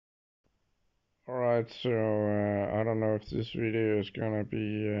Alright, so I don't know if this video is gonna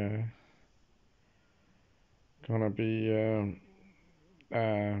be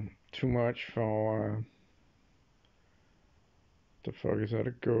too much for the fuck is that,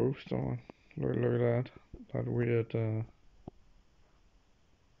 a ghost? Or look at that weird I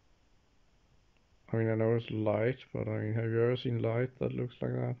mean, I know it's light, but I mean, have you ever seen light that looks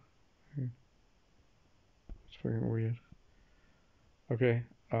like that? It's fucking weird. Okay,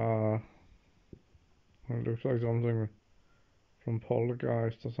 it looks like something from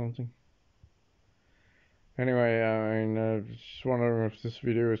Poltergeist or something. Anyway, I mean, just wondering if this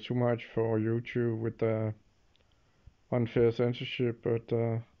video is too much for YouTube with the unfair censorship, but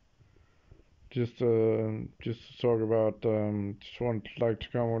just to talk about, just want like to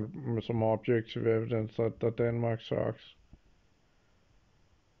come with some objective evidence that Denmark sucks.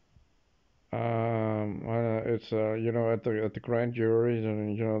 It's at the grand jury, the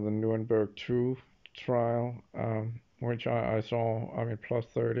Nuremberg 2 trial, which I saw. I mean, plus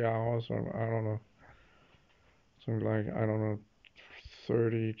 30 hours, or I don't know, something like, I don't know,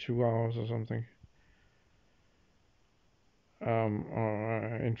 32 hours or something.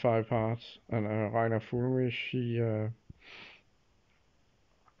 In 5 parts, and Rainer Fulmich, he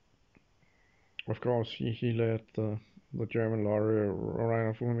of course he led the German lawyer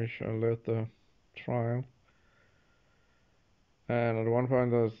Rainer Fulmich led the trial, and at one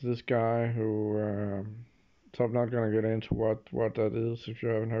point there's this guy who so I'm not gonna get into what that is if you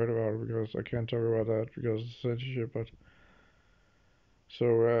haven't heard about it, because I can't talk about that because of censorship. But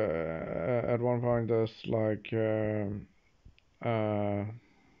so at one point there's like uh,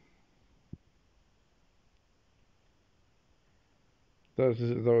 there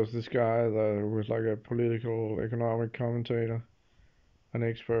was this guy that was like a political economic commentator, an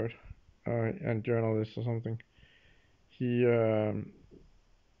expert, and journalist or something. He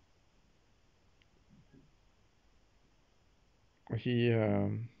he uh,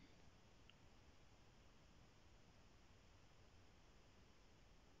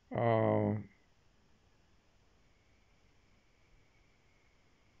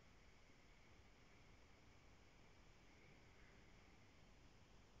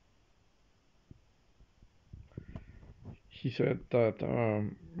 he said that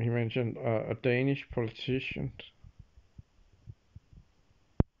he mentioned a Danish politician,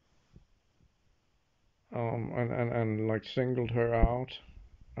 and like singled her out.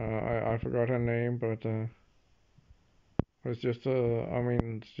 I forgot her name, but it's just I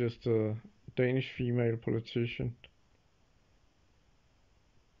mean, it's just a Danish female politician.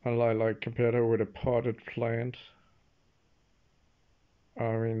 And like compared her with a potted plant.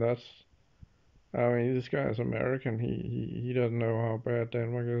 I mean, this guy is American. He doesn't know how bad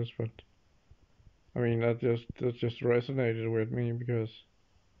Denmark is, but I mean, that just resonated with me because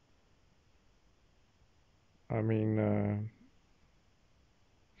I mean,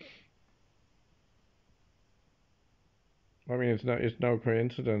 it's no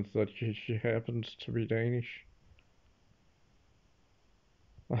coincidence that she happens to be Danish.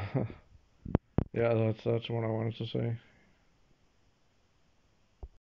 Yeah, that's what I wanted to say.